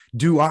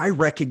Do I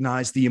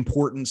recognize the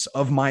importance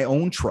of my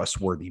own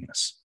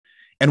trustworthiness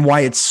and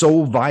why it's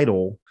so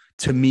vital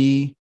to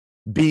me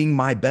being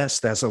my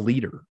best as a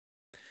leader?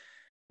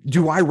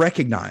 Do I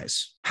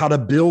recognize how to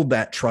build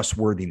that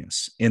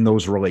trustworthiness in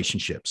those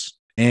relationships?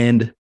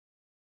 And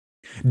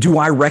do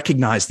I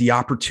recognize the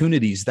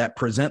opportunities that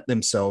present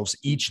themselves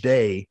each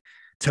day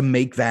to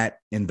make that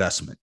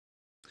investment?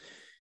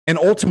 And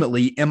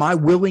ultimately, am I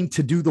willing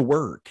to do the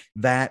work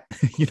that,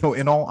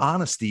 in all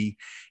honesty,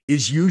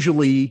 is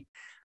usually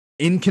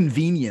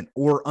inconvenient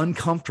or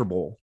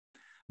uncomfortable,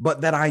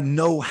 but that I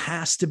know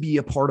has to be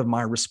a part of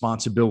my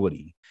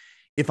responsibility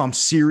if I'm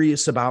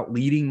serious about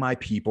leading my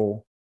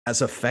people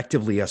as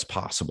effectively as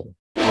possible?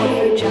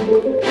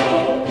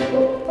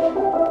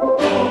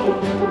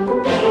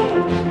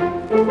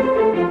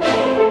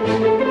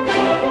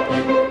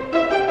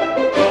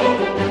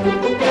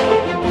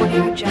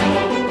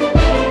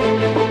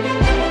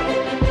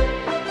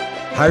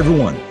 Hi,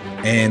 everyone,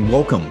 and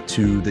welcome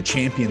to the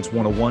Champions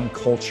 101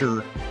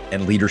 Culture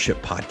and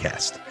Leadership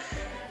Podcast.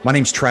 My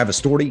name's Travis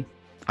Doherty.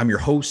 I'm your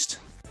host,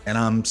 and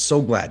I'm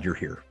so glad you're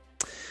here.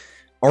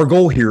 Our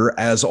goal here,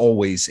 as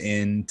always,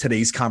 in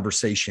today's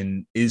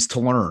conversation is to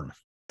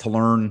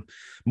learn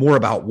more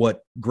about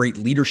what great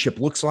leadership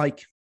looks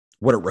like,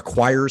 what it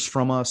requires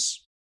from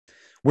us,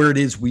 where it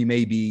is we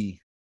may be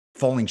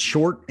falling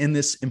short in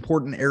this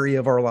important area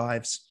of our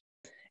lives,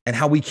 and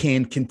how we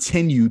can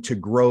continue to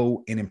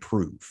grow and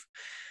improve,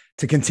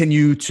 to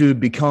continue to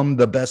become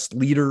the best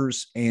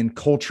leaders and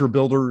culture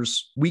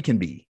builders we can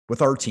be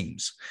with our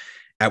teams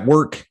at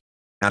work,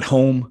 at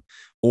home,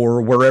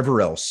 or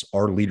wherever else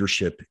our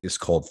leadership is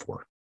called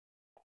for.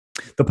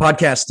 The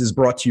podcast is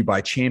brought to you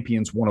by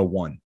Champions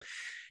 101.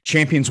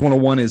 Champions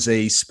 101 is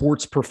a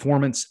sports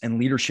performance and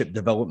leadership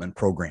development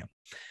program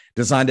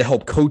designed to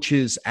help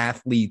coaches,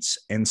 athletes,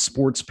 and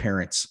sports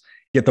parents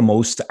get the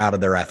most out of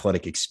their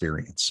athletic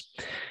experience.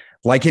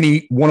 Like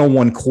any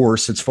 101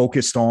 course, it's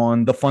focused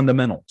on the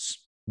fundamentals,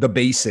 the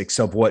basics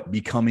of what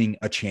becoming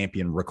a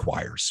champion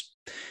requires.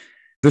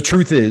 The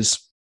truth is,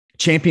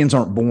 champions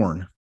aren't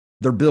born,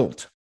 they're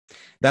built.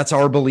 That's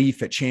our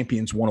belief at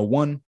Champions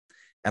 101,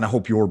 and I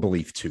hope your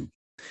belief too.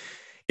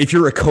 If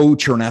you're a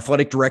coach or an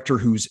athletic director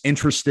who's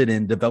interested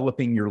in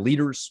developing your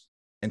leaders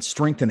and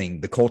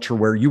strengthening the culture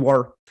where you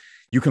are,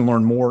 you can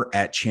learn more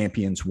at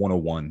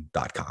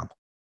champions101.com.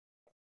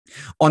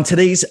 On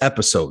today's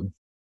episode,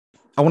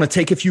 I want to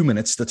take a few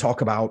minutes to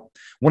talk about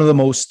one of the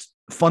most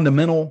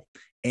fundamental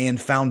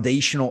and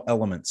foundational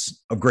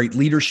elements of great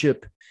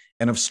leadership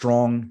and of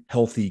strong,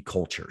 healthy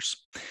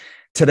cultures.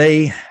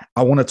 Today,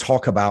 I want to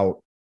talk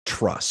about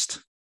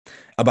trust,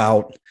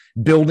 about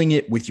building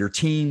it with your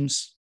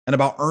teams, and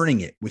about earning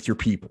it with your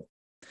people.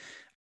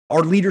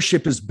 Our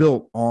leadership is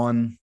built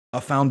on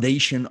a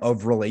foundation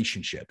of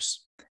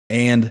relationships,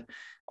 and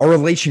our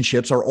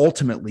relationships are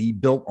ultimately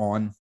built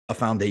on a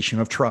foundation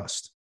of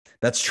trust.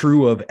 That's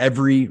true of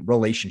every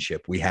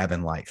relationship we have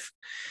in life.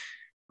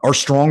 Our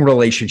strong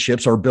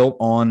relationships are built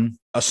on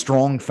a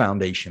strong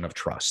foundation of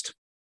trust,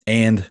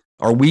 and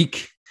our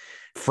weak,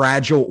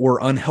 fragile, or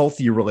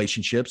unhealthy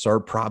relationships are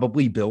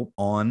probably built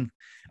on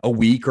a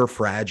weak or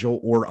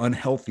fragile or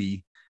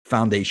unhealthy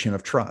foundation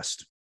of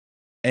trust.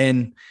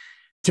 And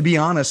to be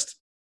honest,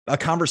 a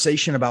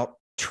conversation about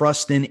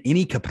trust in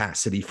any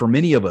capacity for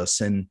many of us,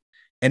 and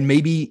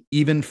maybe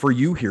even for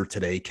you here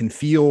today, can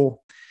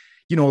feel,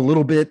 a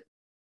little bit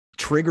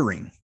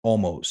triggering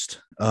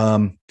almost.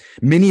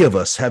 Many of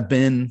us have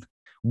been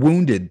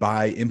wounded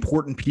by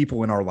important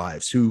people in our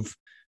lives who've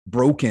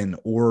broken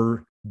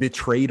or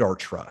betrayed our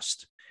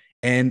trust.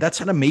 And that's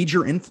had a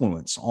major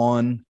influence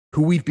on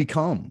who we've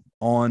become,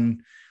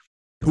 on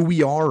who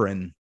we are,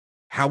 and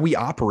how we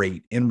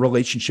operate in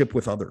relationship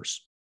with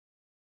others.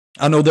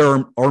 I know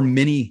there are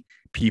many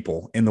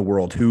people in the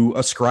world who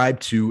ascribe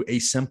to a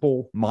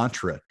simple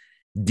mantra,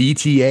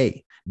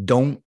 DTA,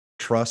 don't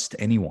trust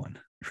anyone,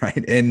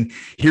 right? And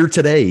here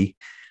today,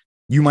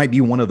 you might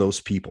be one of those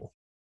people.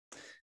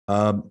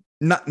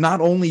 Not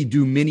only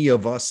do many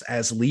of us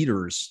as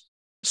leaders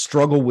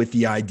struggle with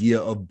the idea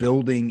of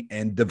building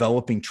and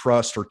developing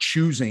trust or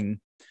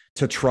choosing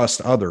to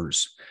trust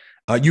others,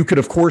 you could,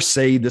 of course,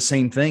 say the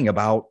same thing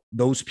about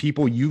those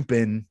people you've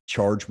been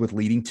charged with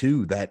leading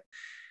too, that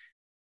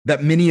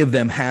many of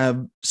them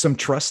have some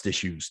trust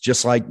issues,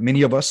 just like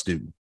many of us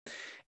do,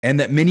 and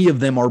that many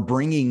of them are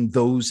bringing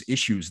those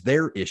issues,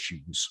 their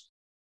issues,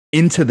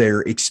 into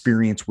their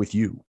experience with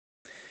you.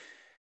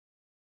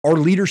 Our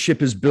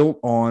leadership is built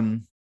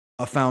on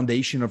a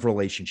foundation of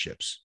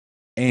relationships.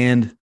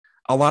 And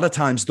a lot of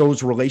times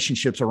those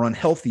relationships are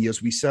unhealthy,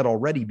 as we said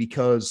already,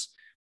 because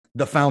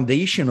the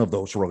foundation of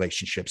those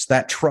relationships,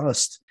 that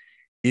trust,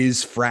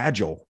 is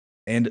fragile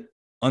and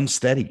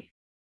unsteady.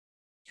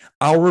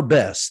 Our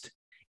best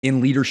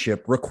in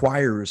leadership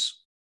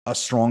requires a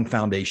strong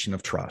foundation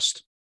of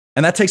trust.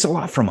 And that takes a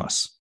lot from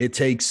us. It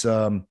takes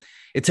some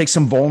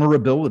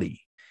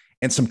vulnerability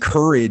and some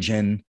courage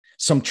and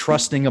some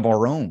trusting of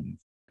our own,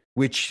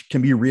 which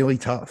can be really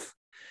tough.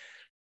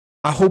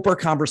 I hope our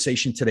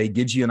conversation today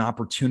gives you an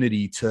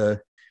opportunity to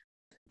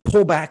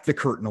pull back the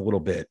curtain a little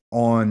bit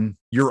on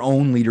your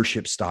own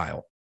leadership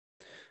style,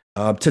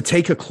 to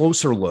take a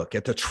closer look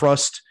at the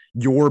trust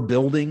you're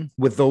building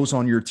with those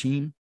on your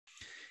team,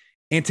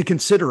 and to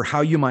consider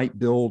how you might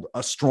build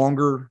a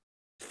stronger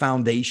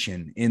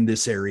foundation in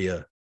this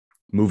area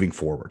moving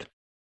forward.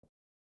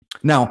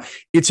 Now,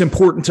 it's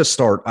important to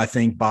start, I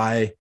think,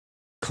 by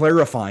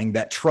clarifying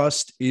that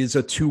trust is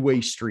a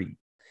two-way street.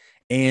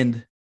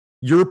 And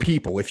your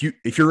people, if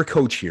you're a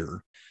coach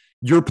here,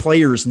 your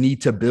players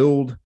need to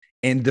build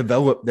and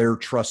develop their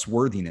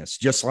trustworthiness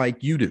just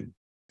like you do.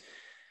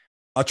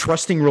 A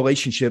trusting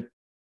relationship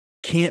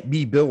can't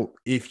be built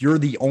if you're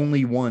the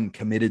only one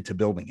committed to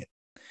building it.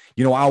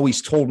 I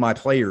always told my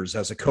players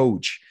as a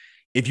coach,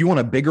 if you want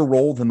a bigger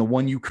role than the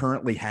one you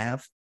currently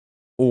have,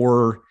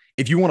 or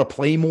if you want to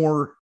play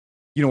more,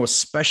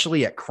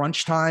 especially at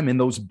crunch time in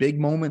those big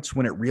moments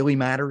when it really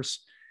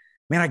matters,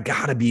 man, I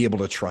got to be able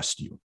to trust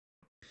you.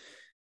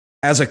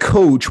 As a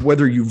coach,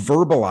 whether you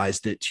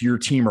verbalized it to your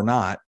team or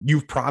not,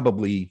 you've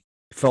probably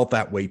felt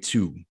that way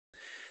too.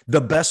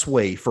 The best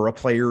way for a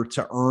player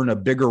to earn a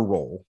bigger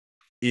role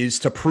is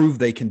to prove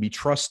they can be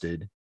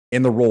trusted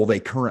in the role they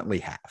currently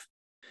have.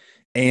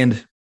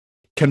 And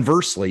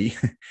conversely,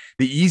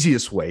 the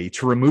easiest way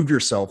to remove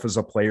yourself as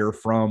a player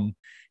from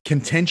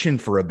contention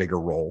for a bigger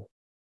role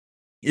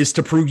is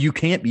to prove you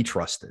can't be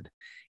trusted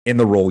in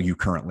the role you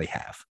currently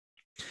have.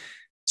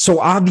 So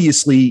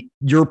obviously,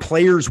 your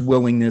players'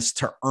 willingness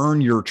to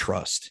earn your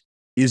trust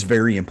is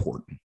very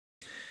important.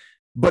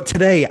 But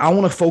today, I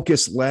want to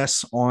focus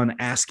less on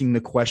asking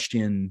the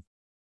question,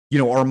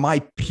 are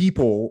my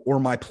people or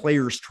my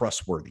players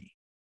trustworthy?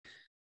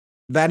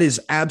 That is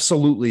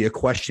absolutely a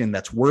question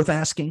that's worth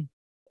asking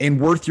and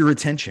worth your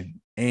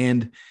attention.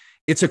 And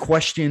it's a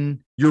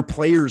question your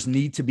players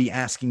need to be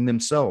asking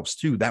themselves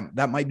too.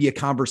 That might be a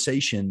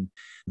conversation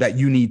that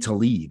you need to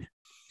lead.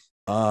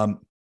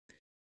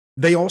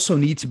 They also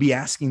need to be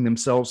asking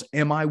themselves,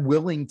 am I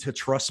willing to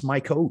trust my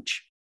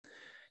coach?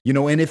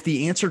 And if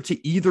the answer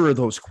to either of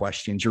those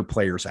questions your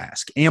players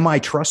ask, am I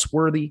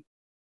trustworthy?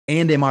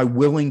 And am I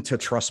willing to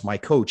trust my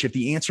coach? If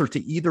the answer to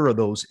either of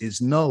those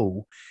is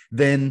no,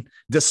 then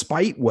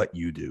despite what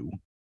you do,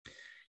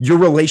 your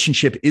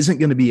relationship isn't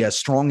going to be as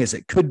strong as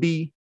it could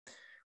be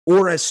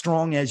or as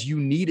strong as you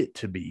need it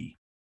to be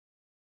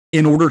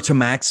in order to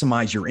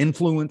maximize your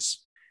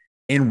influence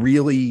and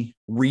really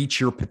reach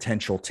your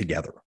potential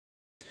together.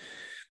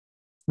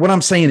 What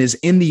I'm saying is,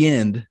 in the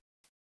end,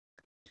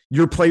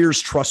 your players'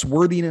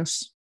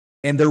 trustworthiness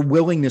and their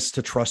willingness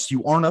to trust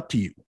you aren't up to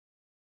you.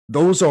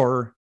 Those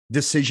are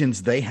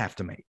decisions they have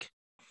to make.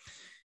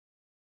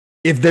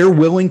 If they're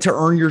willing to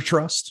earn your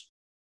trust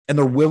and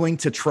they're willing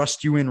to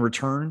trust you in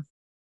return,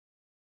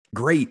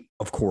 great,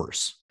 of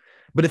course.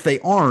 But if they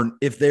aren't,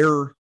 if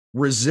they're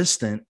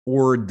resistant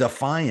or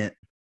defiant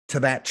to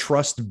that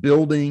trust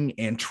building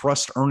and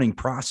trust earning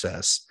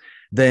process,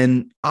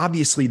 then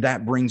obviously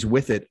that brings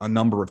with it a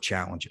number of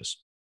challenges.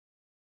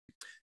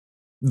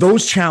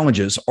 Those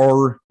challenges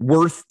are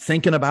worth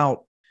thinking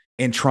about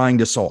and trying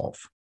to solve.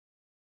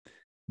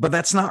 But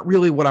that's not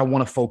really what I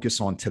want to focus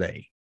on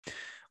today.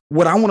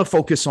 What I want to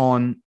focus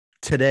on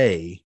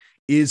today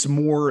is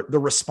more the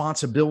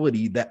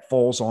responsibility that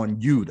falls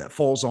on you, that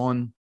falls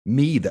on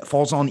me, that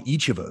falls on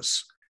each of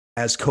us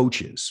as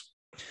coaches.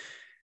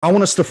 I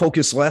want us to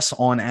focus less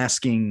on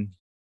asking,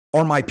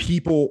 are my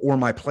people or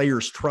my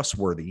players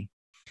trustworthy?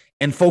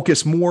 And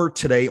focus more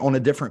today on a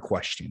different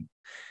question.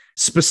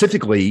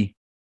 Specifically,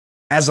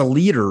 as a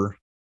leader,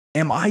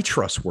 am I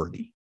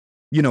trustworthy?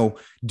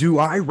 Do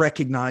I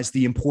recognize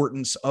the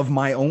importance of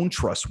my own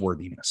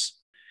trustworthiness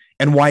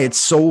and why it's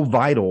so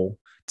vital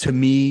to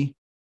me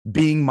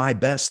being my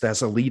best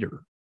as a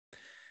leader?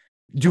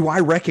 Do I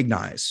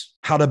recognize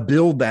how to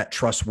build that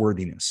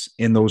trustworthiness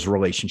in those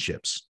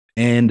relationships?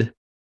 And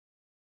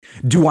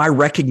do I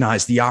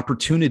recognize the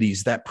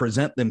opportunities that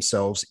present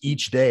themselves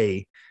each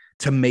day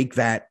to make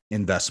that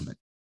investment?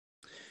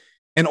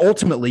 And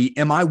ultimately,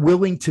 am I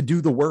willing to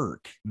do the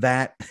work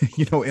that,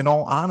 in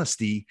all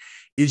honesty,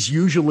 is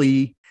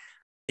usually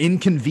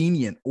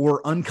inconvenient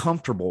or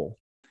uncomfortable,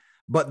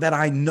 but that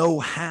I know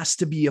has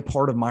to be a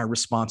part of my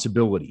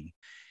responsibility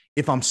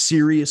if I'm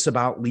serious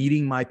about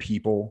leading my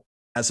people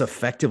as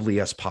effectively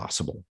as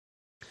possible?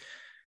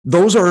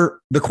 Those are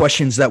the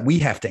questions that we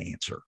have to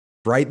answer,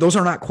 right? Those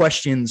are not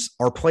questions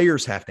our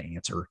players have to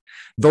answer.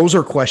 Those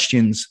are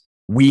questions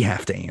we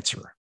have to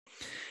answer.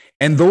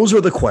 And those are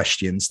the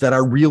questions that I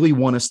really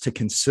want us to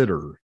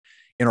consider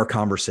in our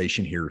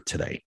conversation here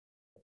today.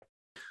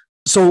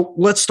 So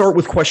let's start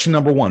with question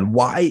number one.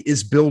 Why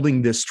is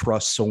building this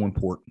trust so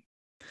important?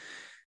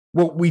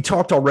 Well, we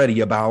talked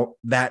already about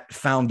that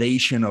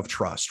foundation of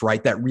trust,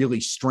 right? That really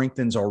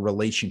strengthens our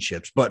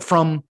relationships. But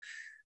from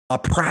a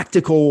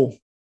practical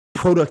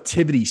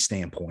productivity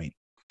standpoint,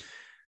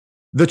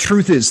 the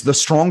truth is, the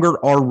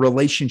stronger our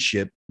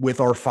relationship with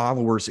our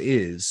followers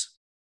is,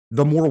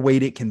 the more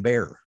weight it can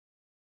bear.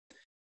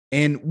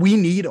 And we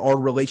need our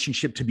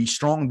relationship to be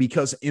strong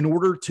because in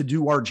order to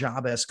do our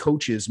job as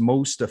coaches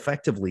most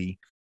effectively,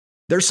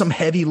 there's some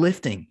heavy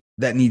lifting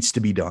that needs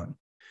to be done.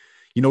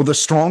 The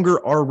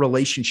stronger our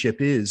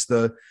relationship is,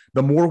 the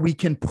more we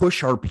can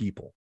push our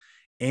people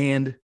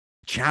and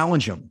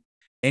challenge them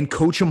and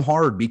coach them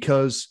hard,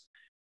 because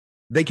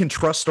they can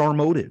trust our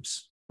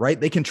motives, right?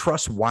 They can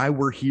trust why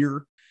we're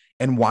here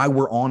and why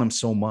we're on them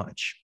so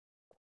much.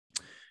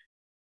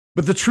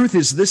 But the truth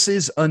is, this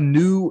is a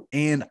new,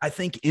 and I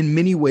think in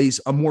many ways,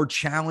 a more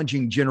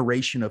challenging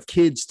generation of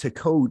kids to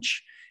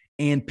coach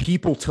and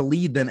people to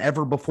lead than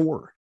ever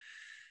before.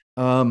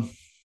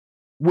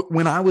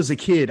 When I was a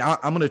kid, I'm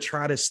going to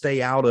try to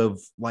stay out of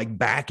like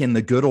back in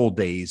the good old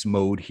days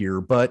mode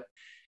here. But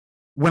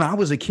when I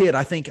was a kid,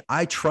 I think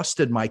I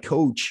trusted my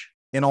coach,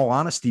 in all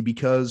honesty,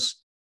 because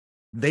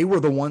they were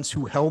the ones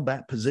who held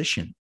that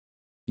position.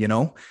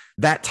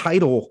 That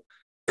title,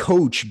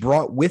 coach,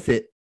 brought with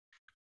it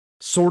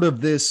sort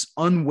of this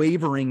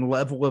unwavering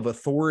level of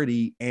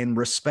authority and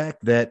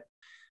respect that,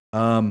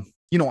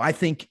 I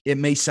think it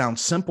may sound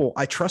simple.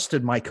 I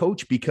trusted my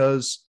coach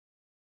because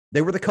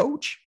they were the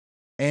coach,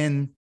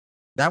 and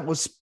that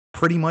was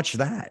pretty much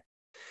that.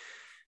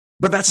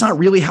 But that's not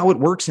really how it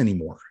works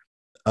anymore.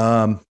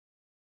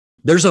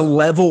 There's a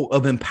level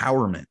of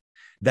empowerment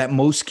that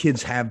most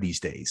kids have these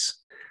days.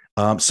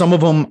 Some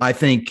of them, I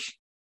think,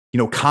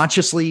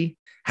 consciously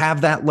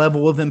have that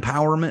level of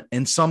empowerment,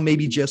 and some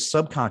maybe just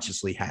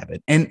subconsciously have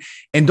it. And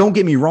don't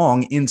get me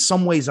wrong, in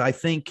some ways, I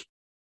think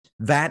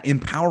that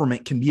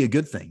empowerment can be a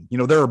good thing.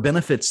 There are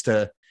benefits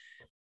to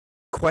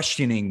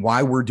questioning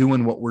why we're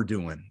doing what we're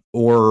doing,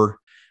 or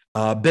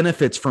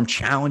benefits from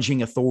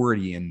challenging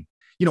authority and,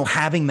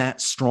 having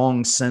that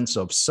strong sense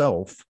of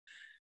self.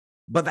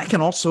 But that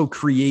can also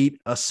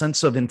create a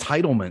sense of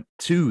entitlement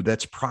too,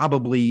 that's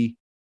probably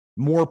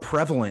more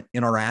prevalent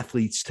in our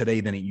athletes today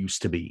than it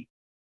used to be.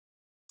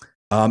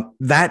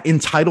 That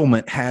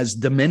entitlement has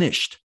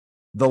diminished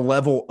the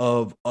level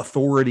of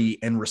authority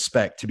and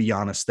respect, to be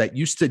honest, that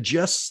used to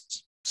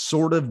just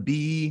sort of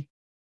be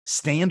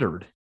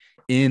standard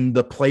in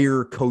the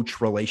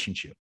player-coach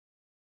relationship.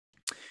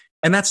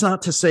 And that's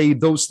not to say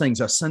those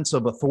things, a sense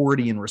of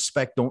authority and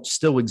respect, don't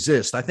still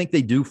exist. I think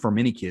they do for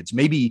many kids,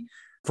 maybe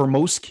for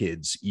most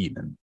kids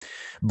even.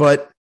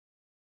 But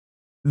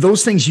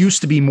those things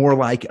used to be more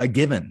like a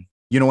given,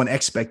 an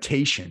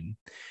expectation.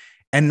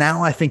 And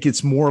now I think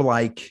it's more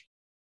like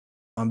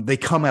they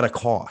come at a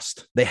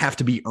cost. They have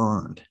to be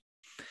earned.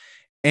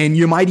 And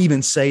you might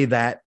even say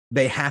that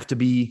they have to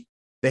be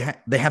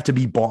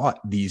bought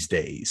these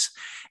days.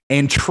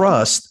 And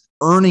trust,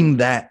 earning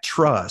that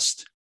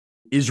trust,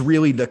 is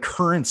really the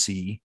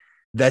currency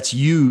that's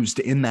used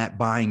in that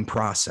buying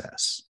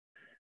process.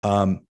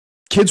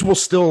 Kids will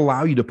still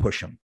allow you to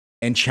push them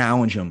and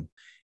challenge them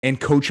and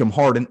coach them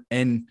hard.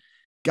 And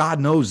God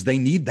knows they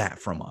need that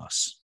from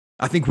us.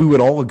 I think we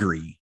would all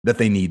agree that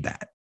they need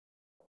that.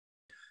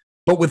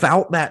 But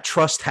without that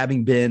trust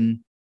having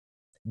been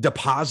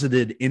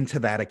deposited into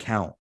that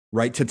account,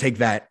 right, to take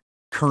that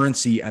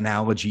currency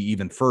analogy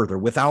even further,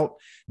 without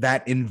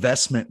that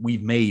investment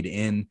we've made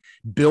in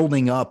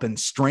building up and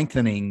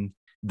strengthening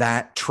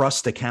that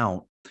trust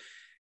account,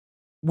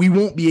 we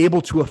won't be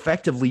able to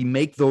effectively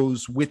make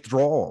those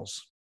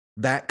withdrawals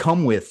that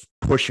come with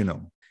pushing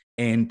them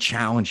and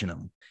challenging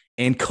them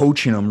and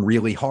coaching them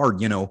really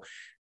hard,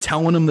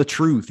 telling them the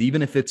truth,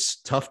 even if it's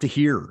tough to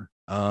hear,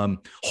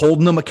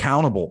 holding them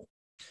accountable,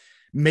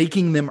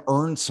 making them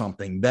earn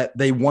something that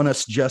they want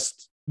us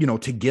just,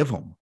 to give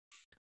them.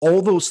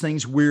 All those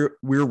things we're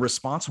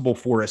responsible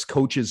for as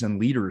coaches and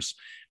leaders.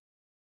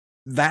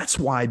 That's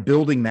why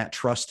building that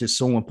trust is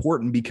so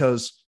important,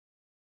 because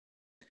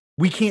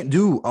we can't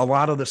do a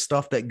lot of the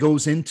stuff that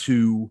goes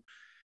into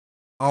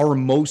our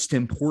most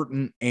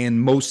important and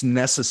most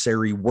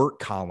necessary work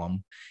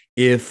column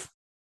if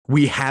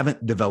we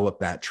haven't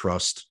developed that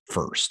trust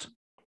first.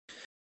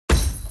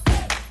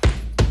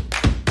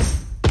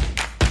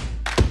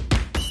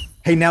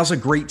 Hey, now's a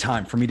great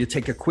time for me to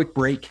take a quick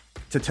break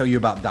to tell you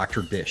about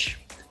Dr. Dish,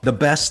 the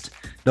best,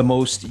 the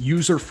most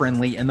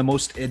user-friendly, and the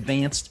most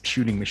advanced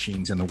shooting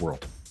machines in the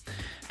world.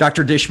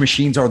 Dr. Dish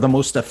machines are the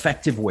most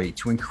effective way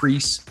to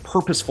increase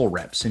purposeful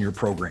reps in your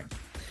program.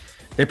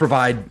 They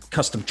provide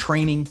custom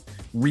training,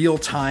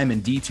 real-time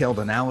and detailed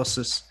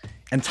analysis,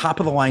 and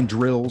top-of-the-line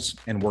drills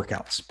and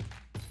workouts.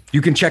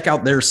 You can check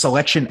out their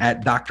selection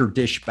at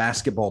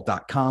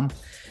drdishbasketball.com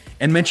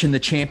and mention the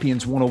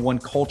Champions 101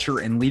 Culture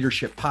and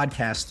Leadership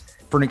podcast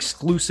for an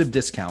exclusive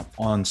discount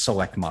on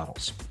select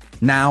models.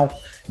 Now,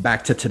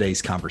 back to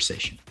today's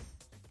conversation.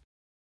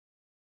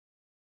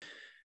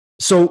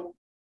 So,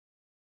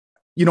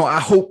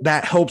 I hope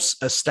that helps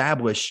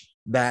establish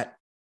that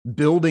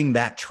building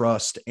that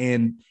trust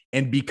and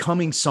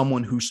becoming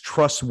someone who's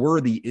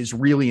trustworthy is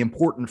really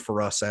important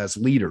for us as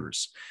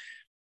leaders.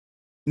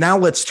 Now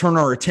let's turn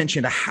our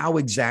attention to how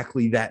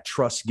exactly that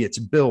trust gets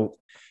built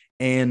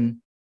and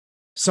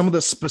some of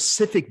the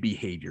specific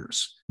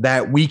behaviors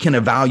that we can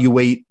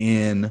evaluate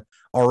in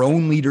our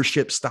own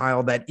leadership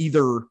style that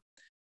either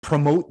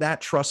promote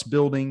that trust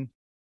building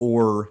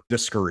or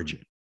discourage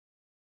it.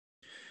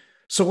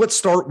 So let's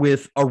start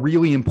with a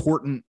really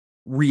important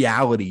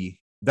reality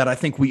that I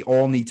think we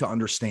all need to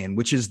understand,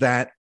 which is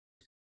that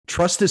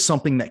Trust is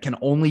something that can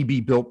only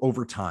be built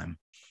over time.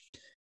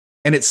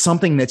 And it's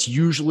something that's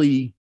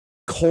usually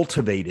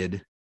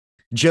cultivated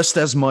just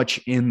as much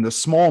in the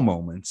small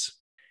moments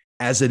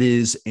as it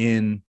is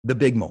in the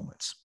big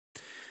moments.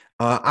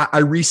 I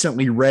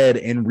recently read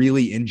and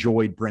really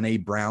enjoyed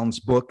Brené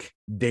Brown's book,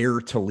 Dare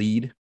to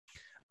Lead.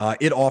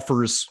 It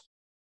offers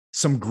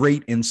some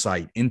great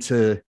insight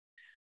into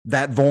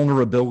that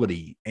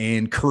vulnerability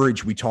and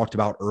courage we talked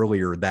about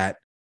earlier that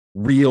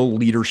real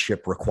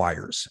leadership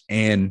requires.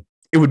 And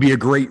it would be a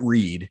great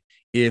read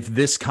if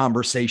this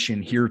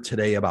conversation here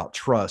today about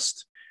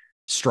trust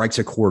strikes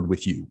a chord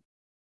with you.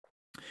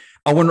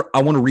 I want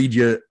to read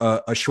you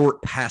a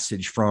short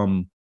passage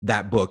from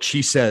that book.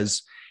 She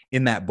says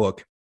in that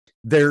book,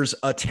 there's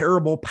a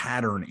terrible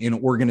pattern in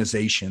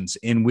organizations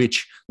in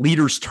which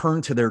leaders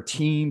turn to their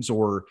teams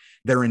or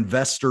their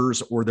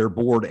investors or their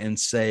board and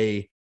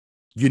say,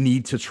 you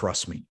need to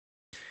trust me.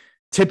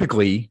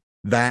 Typically,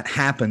 that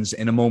happens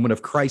in a moment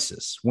of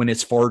crisis when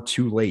it's far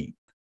too late,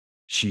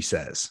 she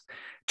says.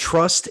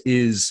 Trust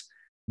is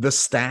the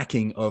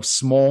stacking of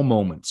small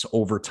moments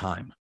over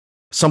time,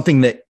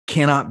 something that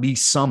cannot be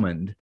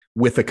summoned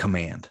with a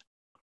command.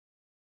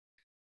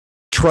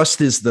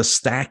 Trust is the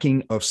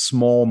stacking of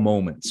small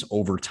moments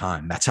over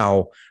time. That's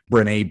how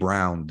Brené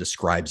Brown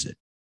describes it.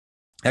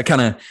 That kind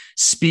of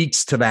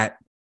speaks to that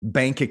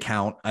bank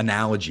account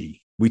analogy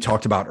we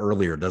talked about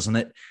earlier, doesn't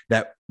it?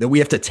 That we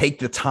have to take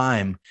the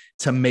time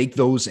to make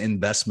those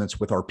investments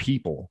with our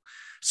people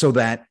so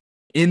that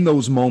in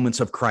those moments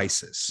of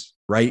crisis,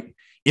 right?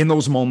 In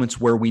those moments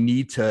where we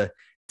need to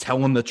tell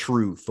them the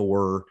truth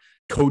or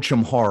coach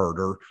them hard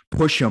or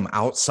push them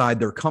outside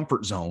their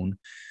comfort zone,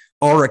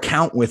 our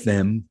account with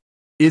them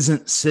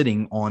isn't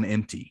sitting on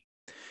empty.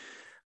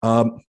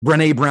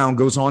 Brené Brown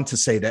goes on to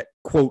say that,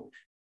 quote,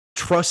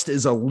 trust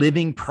is a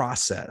living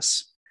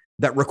process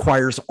that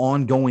requires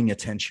ongoing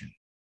attention.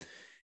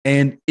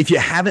 And if you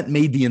haven't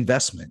made the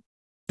investment,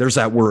 there's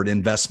that word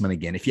investment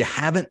again. If you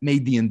haven't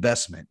made the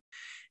investment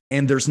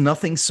and there's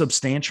nothing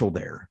substantial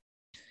there,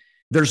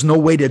 there's no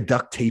way to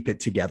duct tape it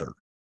together.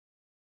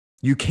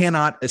 You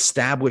cannot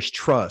establish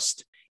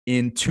trust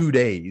in 2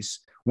 days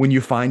when you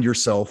find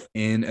yourself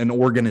in an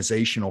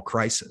organizational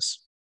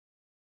crisis.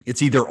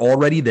 It's either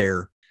already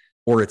there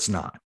or it's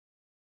not.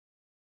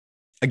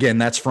 Again,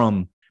 that's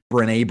from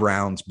Brené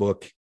Brown's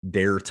book,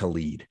 Dare to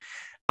Lead.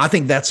 I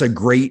think that's a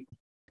great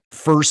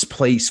first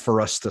place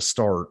for us to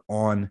start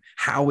on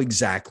how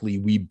exactly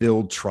we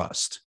build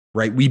trust,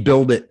 right? We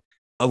build it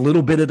a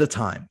little bit at a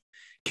time,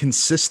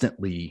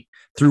 consistently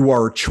through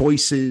our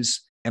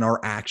choices and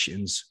our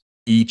actions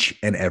each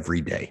and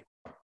every day.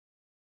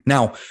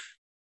 Now,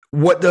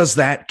 what does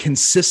that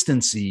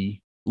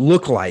consistency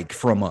look like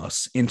from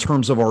us in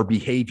terms of our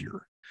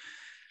behavior?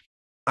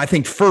 I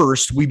think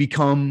first, we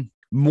become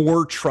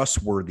more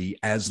trustworthy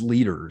as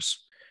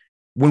leaders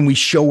when we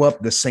show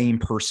up the same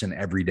person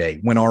every day,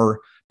 when our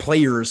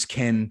players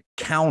can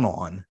count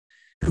on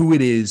who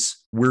it is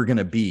we're going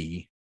to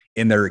be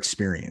in their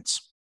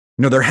experience.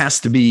 You know, there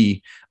has to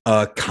be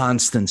a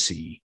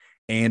constancy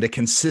and a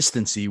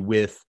consistency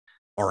with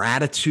our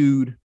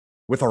attitude,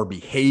 with our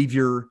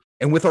behavior,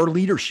 and with our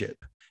leadership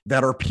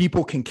that our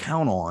people can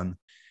count on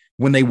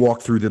when they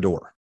walk through the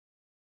door.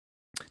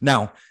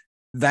 Now,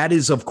 that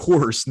is, of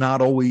course,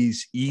 not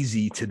always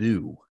easy to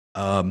do.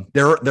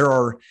 There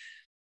are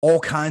all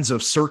kinds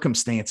of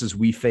circumstances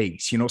we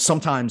face, you know,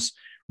 sometimes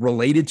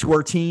related to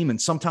our team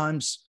and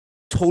sometimes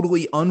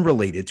totally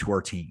unrelated to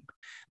our team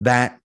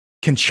that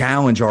can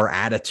challenge our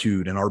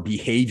attitude and our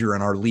behavior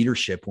and our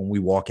leadership when we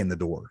walk in the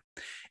door.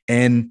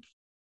 And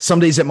some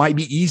days it might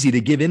be easy to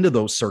give into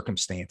those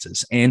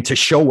circumstances and to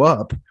show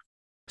up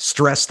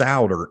stressed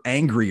out or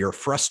angry or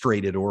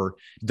frustrated or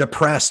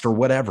depressed or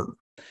whatever.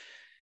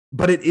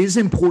 But it is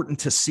important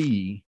to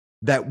see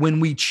that when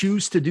we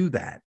choose to do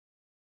that,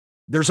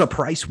 there's a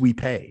price we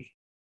pay.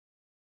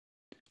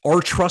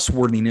 Our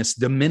trustworthiness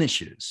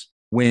diminishes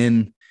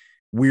when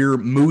we're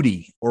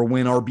moody or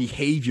when our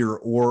behavior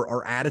or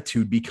our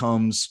attitude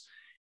becomes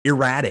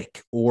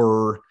erratic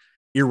or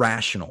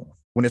irrational,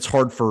 when it's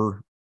hard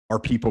for our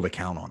people to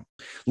count on.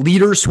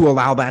 Leaders who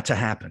allow that to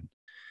happen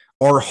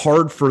are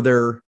hard for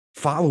their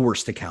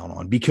followers to count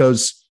on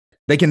because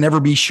they can never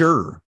be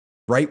sure,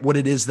 right, what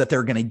it is that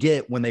they're going to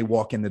get when they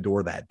walk in the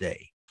door that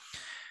day.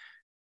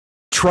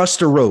 Trust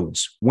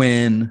erodes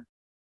when,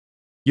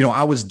 you know,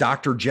 I was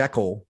Dr.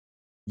 Jekyll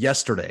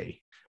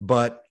yesterday,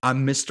 but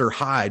I'm Mr.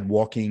 Hyde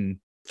walking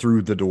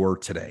through the door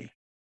today.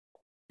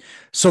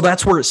 So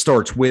that's where it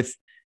starts, with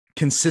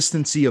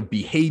consistency of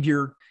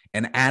behavior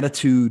and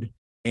attitude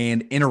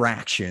and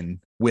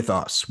interaction with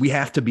us. We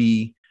have to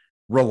be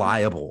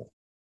reliable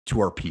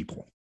to our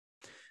people.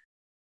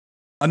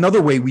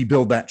 Another way we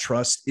build that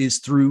trust is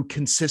through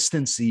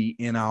consistency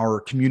in our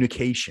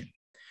communication.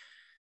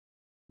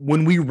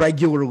 When we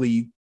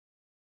regularly,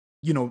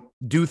 you know,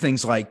 do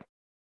things like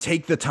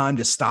take the time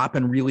to stop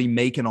and really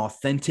make an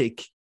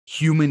authentic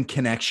human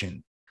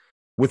connection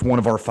with one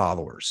of our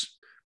followers,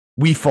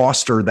 we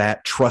foster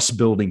that trust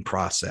building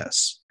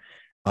process.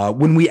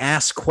 When we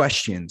ask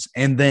questions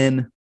and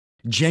then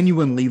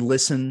Genuinely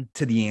listen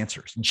to the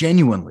answers.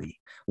 Genuinely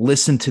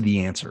listen to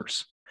the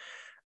answers.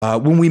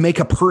 When we make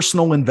a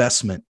personal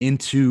investment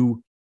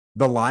into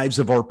the lives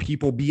of our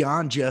people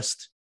beyond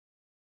just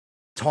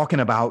talking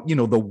about,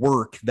 the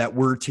work that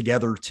we're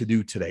together to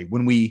do today,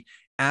 when we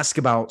ask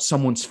about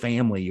someone's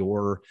family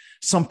or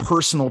some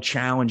personal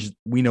challenge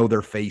we know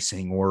they're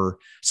facing or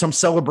some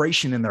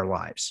celebration in their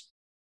lives,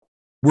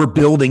 we're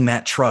building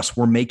that trust.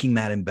 We're making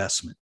that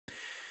investment.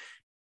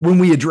 When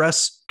we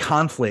address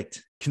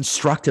conflict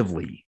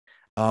constructively,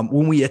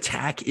 when we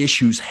attack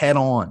issues head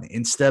on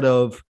instead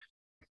of,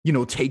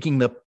 taking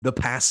the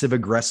passive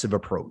aggressive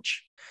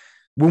approach,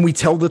 when we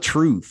tell the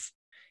truth,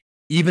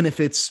 even if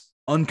it's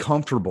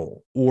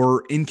uncomfortable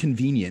or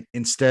inconvenient,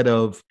 instead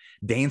of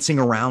dancing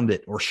around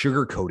it or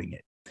sugarcoating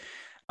it,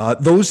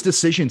 those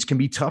decisions can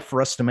be tough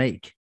for us to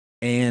make.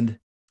 And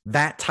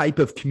that type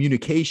of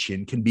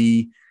communication can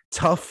be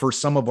tough for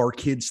some of our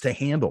kids to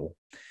handle.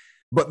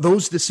 But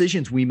those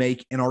decisions we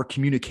make in our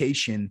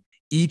communication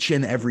each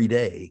and every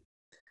day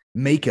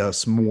make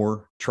us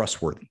more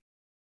trustworthy.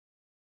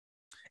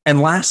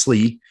 And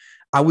lastly,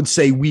 I would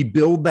say we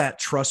build that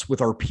trust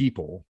with our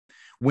people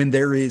when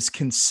there is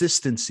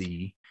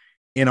consistency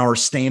in our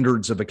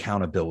standards of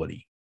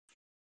accountability.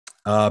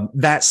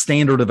 That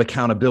standard of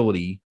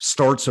accountability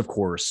starts, of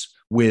course,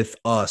 with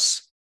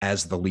us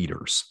as the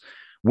leaders.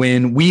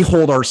 When we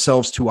hold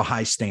ourselves to a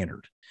high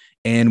standard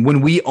and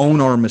when we own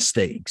our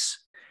mistakes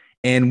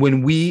and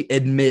when we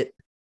admit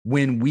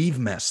when we've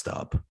messed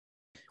up,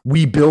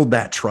 we build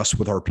that trust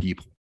with our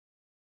people.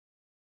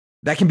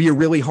 That can be a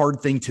really hard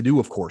thing to do,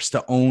 of course,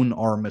 to own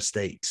our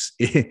mistakes.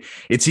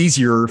 It's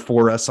easier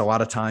for us a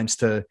lot of times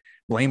to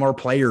blame our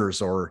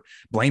players or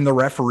blame the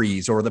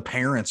referees or the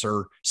parents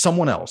or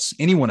someone else,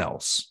 anyone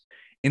else,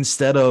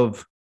 instead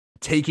of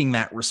taking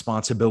that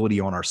responsibility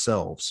on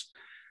ourselves.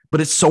 But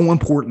it's so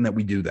important that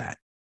we do that.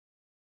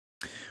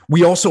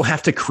 We also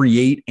have to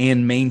create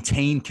and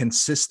maintain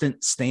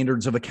consistent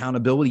standards of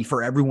accountability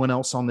for everyone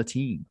else on the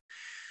team.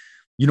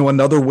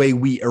 Another way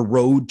we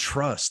erode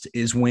trust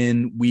is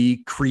when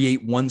we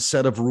create one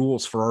set of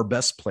rules for our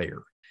best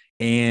player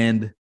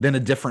and then a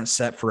different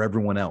set for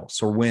everyone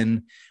else, or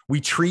when we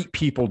treat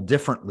people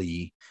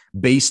differently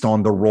based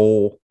on the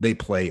role they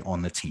play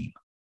on the team.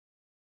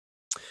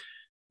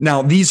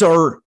 Now, these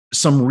are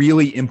some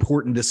really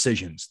important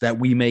decisions that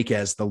we make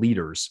as the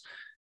leaders.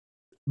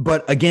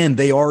 But again,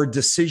 they are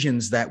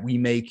decisions that we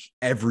make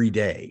every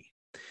day.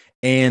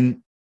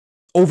 And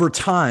over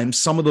time,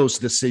 some of those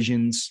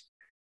decisions,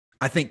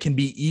 I think, can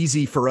be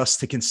easy for us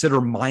to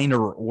consider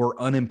minor or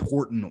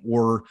unimportant,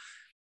 or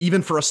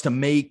even for us to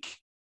make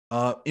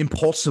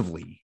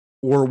impulsively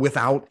or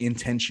without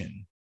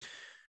intention.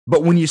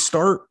 But when you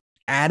start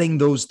adding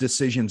those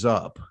decisions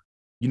up,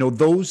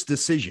 those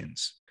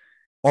decisions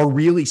are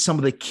really some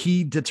of the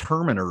key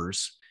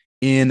determiners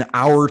in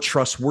our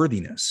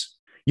trustworthiness,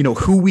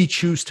 who we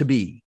choose to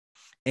be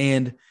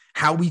and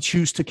how we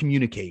choose to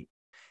communicate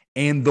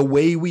and the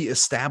way we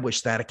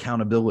establish that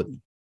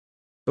accountability.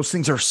 Those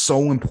things are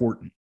so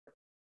important.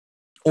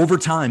 Over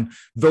time,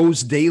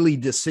 those daily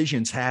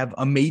decisions have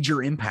a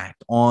major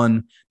impact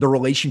on the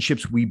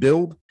relationships we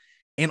build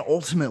and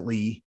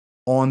ultimately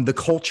on the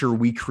culture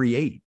we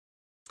create.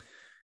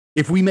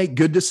 If we make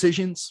good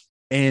decisions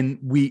and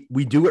we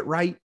do it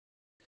right,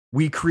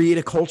 we create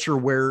a culture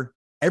where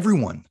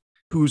everyone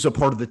who's a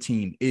part of the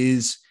team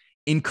is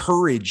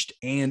encouraged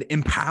and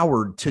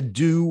empowered to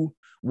do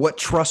what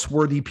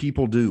trustworthy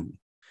people do,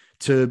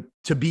 to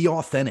be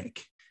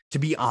authentic, to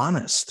be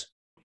honest,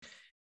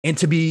 and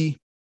to be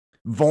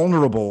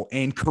vulnerable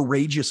and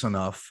courageous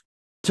enough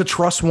to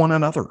trust one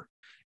another.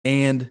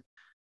 And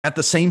at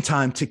the same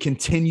time, to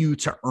continue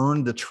to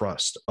earn the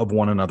trust of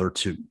one another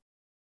too.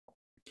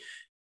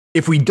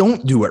 If we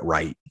don't do it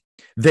right,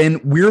 then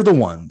we're the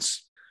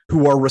ones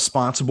who are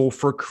responsible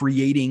for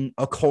creating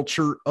a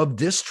culture of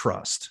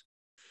distrust.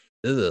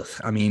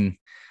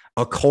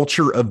 A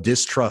culture of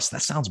distrust.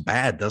 That sounds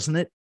bad, doesn't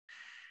it?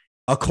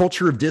 A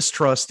culture of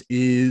distrust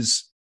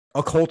is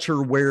a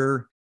culture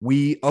where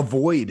we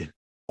avoid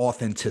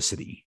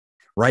authenticity,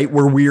 right?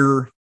 Where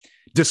we're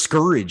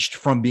discouraged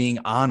from being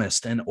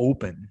honest and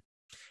open,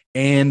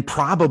 and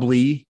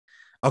probably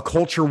a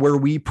culture where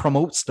we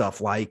promote stuff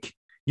like,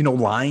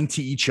 lying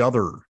to each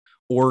other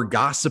or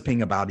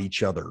gossiping about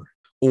each other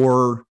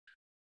or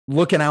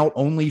looking out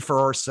only for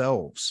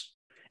ourselves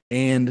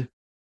and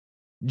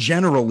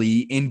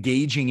generally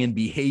engaging in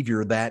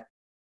behavior that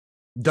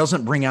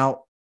doesn't bring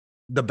out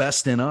the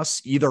best in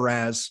us, either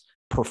as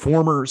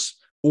performers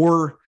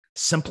or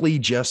simply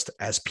just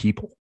as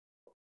people.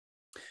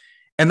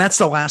 And that's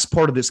the last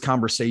part of this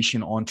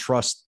conversation on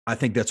trust. I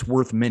think that's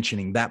worth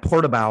mentioning, that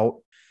part about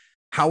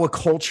how a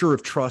culture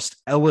of trust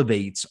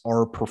elevates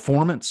our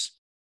performance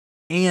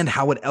and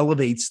how it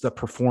elevates the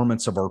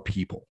performance of our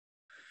people.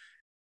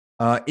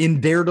 In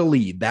Dare to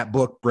Lead, that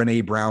book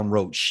Brené Brown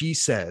wrote, she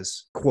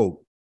says,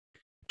 quote,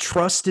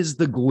 "Trust is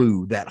the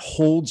glue that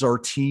holds our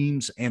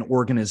teams and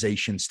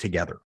organizations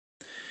together."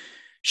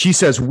 She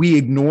says, "We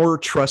ignore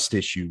trust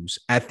issues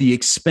at the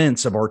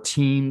expense of our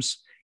teams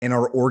and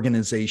our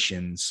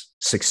organization's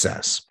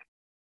success.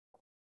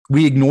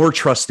 We ignore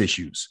trust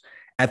issues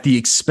at the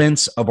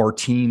expense of our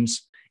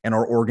teams and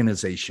our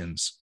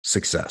organization's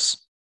success.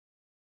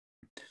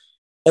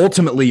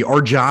 Ultimately,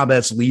 our job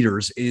as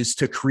leaders is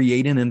to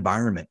create an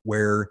environment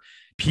where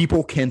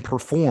people can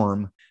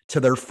perform to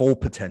their full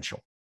potential.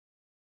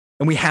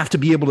 And we have to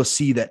be able to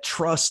see that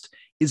trust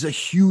is a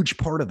huge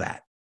part of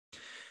that.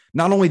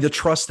 Not only the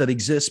trust that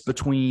exists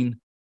between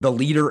the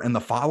leader and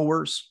the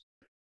followers,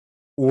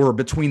 or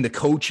between the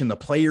coach and the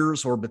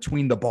players, or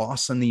between the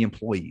boss and the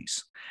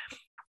employees.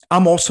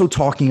 I'm also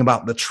talking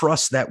about the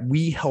trust that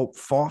we help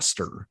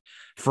foster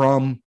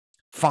from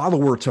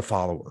follower to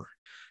follower,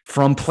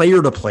 from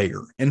player to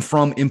player, and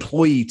from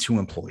employee to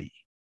employee.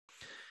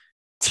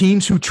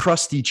 Teams who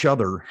trust each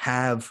other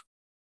have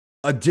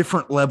a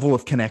different level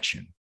of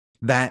connection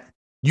that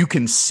you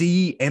can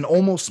see and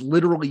almost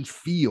literally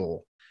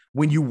feel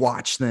when you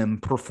watch them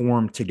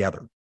perform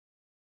together.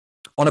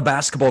 On a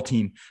basketball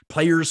team,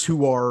 players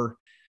who are,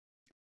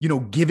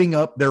 giving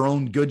up their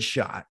own good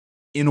shot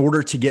in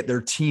order to get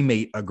their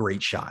teammate a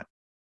great shot,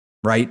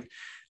 right?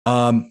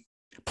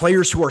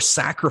 Players who are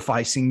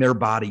sacrificing their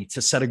body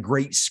to set a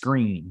great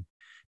screen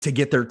to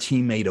get their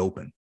teammate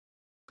open.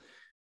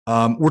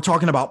 We're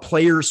talking about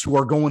players who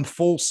are going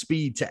full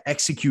speed to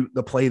execute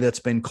the play that's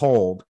been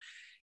called,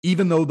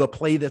 even though the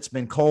play that's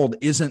been called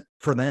isn't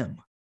for them.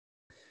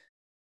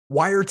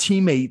 Why are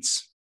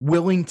teammates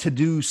willing to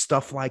do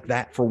stuff like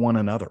that for one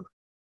another?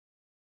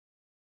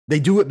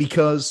 They do it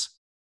because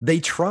they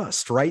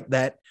trust, right?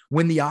 That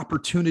when the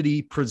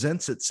opportunity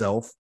presents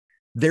itself,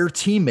 their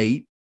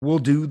teammate will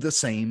do the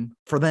same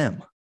for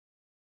them.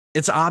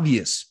 It's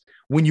obvious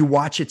when you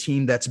watch a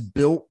team that's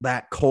built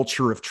that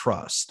culture of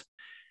trust,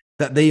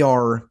 that they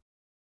are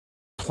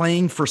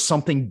playing for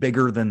something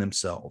bigger than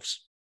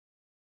themselves.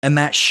 And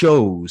that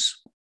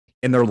shows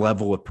in their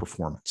level of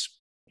performance.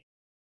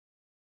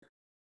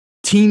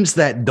 Teams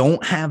that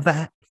don't have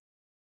that,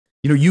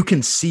 you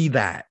can see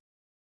that.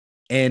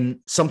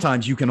 And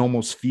sometimes you can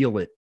almost feel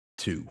it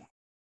too.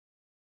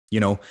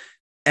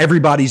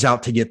 Everybody's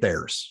out to get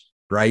theirs,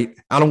 right?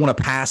 I don't want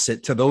to pass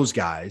it to those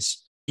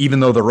guys, even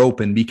though they're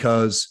open,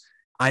 because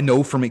I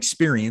know from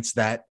experience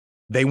that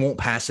they won't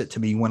pass it to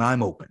me when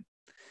I'm open.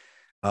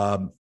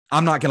 I'm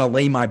not going to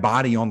lay my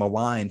body on the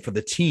line for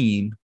the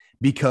team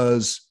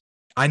because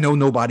I know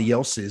nobody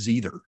else is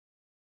either.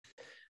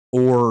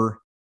 Or,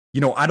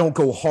 I don't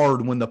go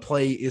hard when the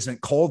play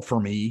isn't called for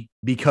me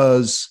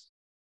because,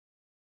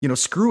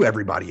 screw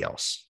everybody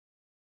else.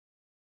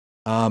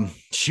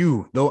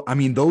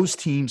 Those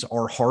teams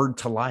are hard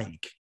to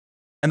like,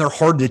 and they're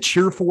hard to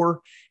cheer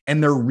for,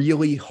 and they're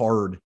really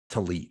hard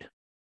to lead.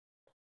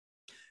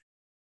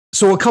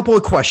 So a couple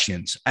of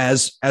questions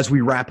as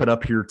we wrap it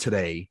up here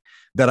today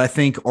that I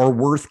think are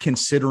worth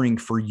considering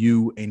for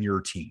you and your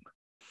team.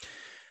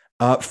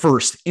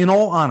 First, in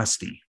all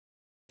honesty,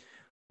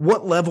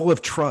 what level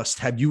of trust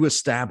have you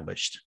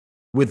established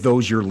with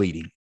those you're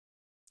leading?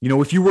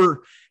 If you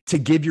were to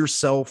give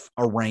yourself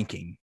a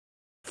ranking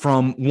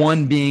from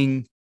 1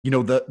 being,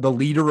 the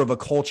leader of a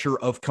culture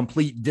of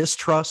complete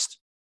distrust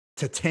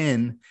to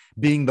 10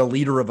 being the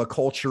leader of a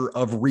culture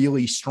of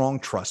really strong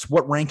trust,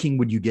 what ranking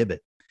would you give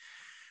it?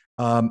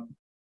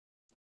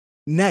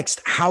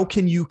 Next, how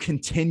can you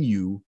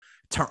continue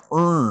to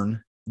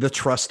earn the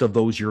trust of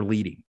those you're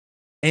leading?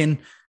 And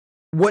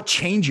what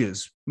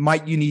changes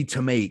might you need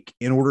to make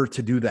in order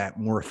to do that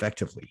more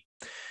effectively?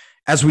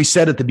 As we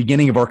said at the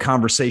beginning of our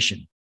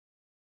conversation,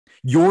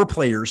 your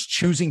players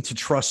choosing to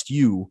trust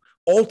you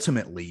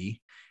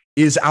ultimately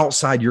is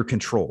outside your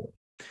control.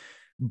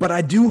 But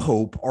I do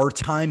hope our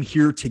time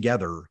here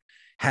together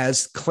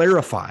has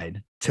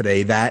clarified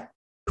today that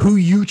who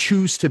you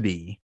choose to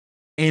be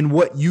and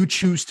what you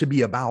choose to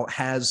be about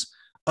has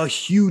a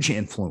huge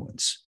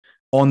influence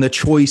on the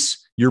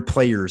choice your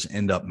players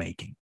end up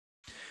making.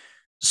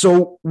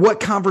 So what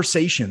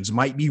conversations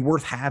might be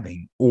worth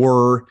having,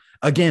 or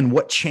again,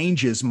 what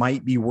changes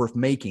might be worth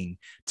making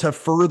to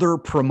further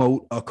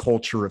promote a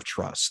culture of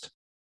trust,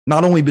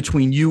 not only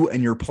between you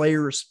and your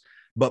players,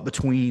 but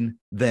between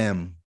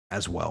them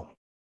as well?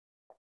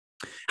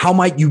 How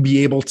might you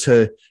be able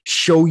to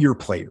show your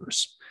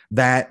players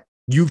that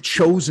you've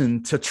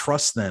chosen to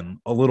trust them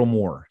a little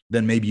more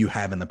than maybe you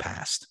have in the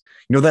past?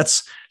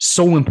 That's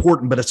so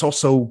important, but it's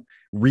also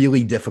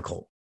really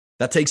difficult.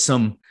 That takes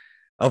some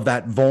of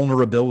that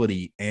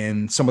vulnerability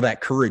and some of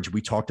that courage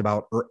we talked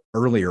about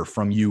earlier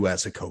from you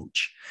as a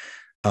coach.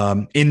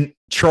 In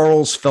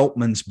Charles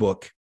Feltman's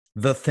book,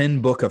 The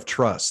Thin Book of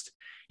Trust,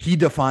 he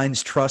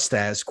defines trust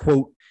as,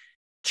 quote,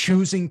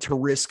 choosing to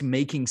risk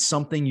making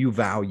something you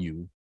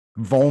value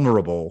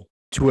vulnerable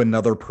to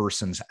another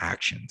person's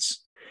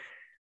actions.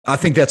 I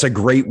think that's a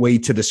great way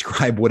to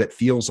describe what it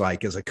feels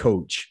like as a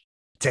coach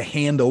to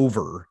hand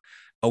over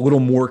a little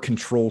more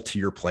control to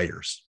your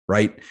players,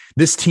 right?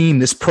 This team,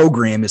 this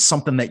program is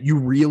something that you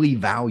really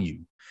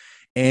value,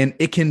 and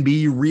it can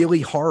be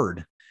really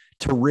hard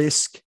to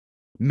risk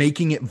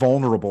making it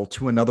vulnerable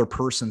to another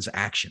person's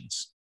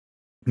actions,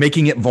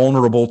 making it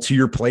vulnerable to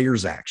your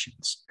players'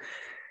 actions.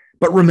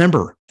 But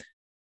remember,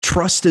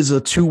 trust is a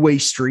two-way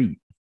street.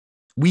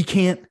 We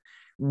can't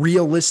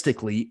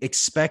realistically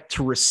expect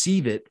to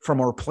receive it from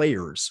our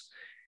players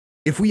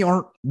if we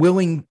aren't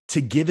willing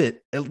to give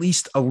it at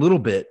least a little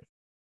bit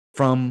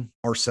from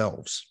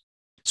ourselves.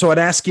 So I'd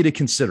ask you to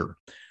consider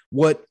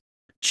what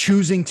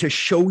choosing to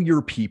show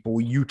your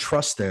people you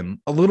trust them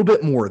a little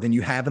bit more than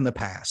you have in the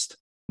past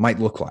might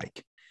look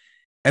like,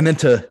 and then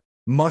to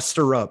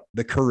muster up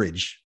the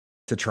courage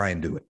to try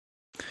and do it.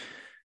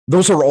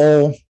 Those are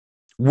all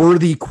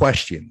worthy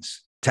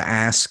questions to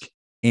ask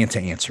and to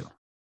answer.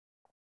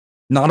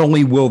 Not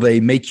only will they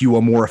make you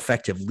a more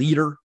effective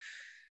leader,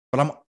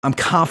 but I'm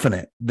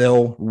confident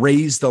they'll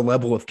raise the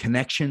level of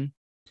connection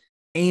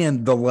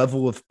and the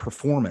level of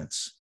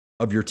performance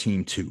of your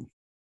team too.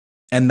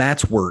 And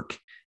that's work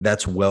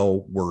that's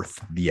well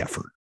worth the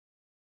effort.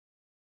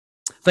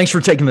 Thanks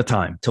for taking the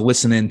time to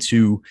listen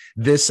into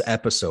this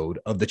episode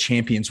of the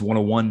Champions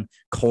 101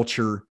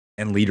 Culture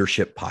and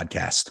Leadership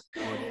Podcast.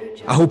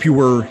 I hope you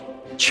were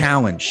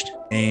challenged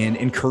and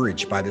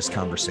encouraged by this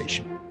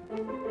conversation.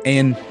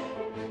 And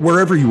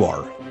wherever you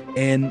are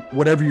and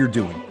whatever you're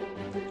doing,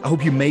 I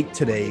hope you make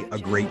today a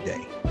great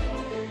day.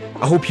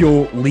 I hope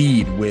you'll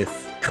lead with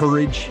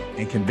courage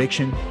and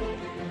conviction,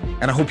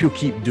 and I hope you'll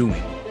keep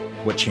doing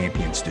what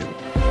champions do.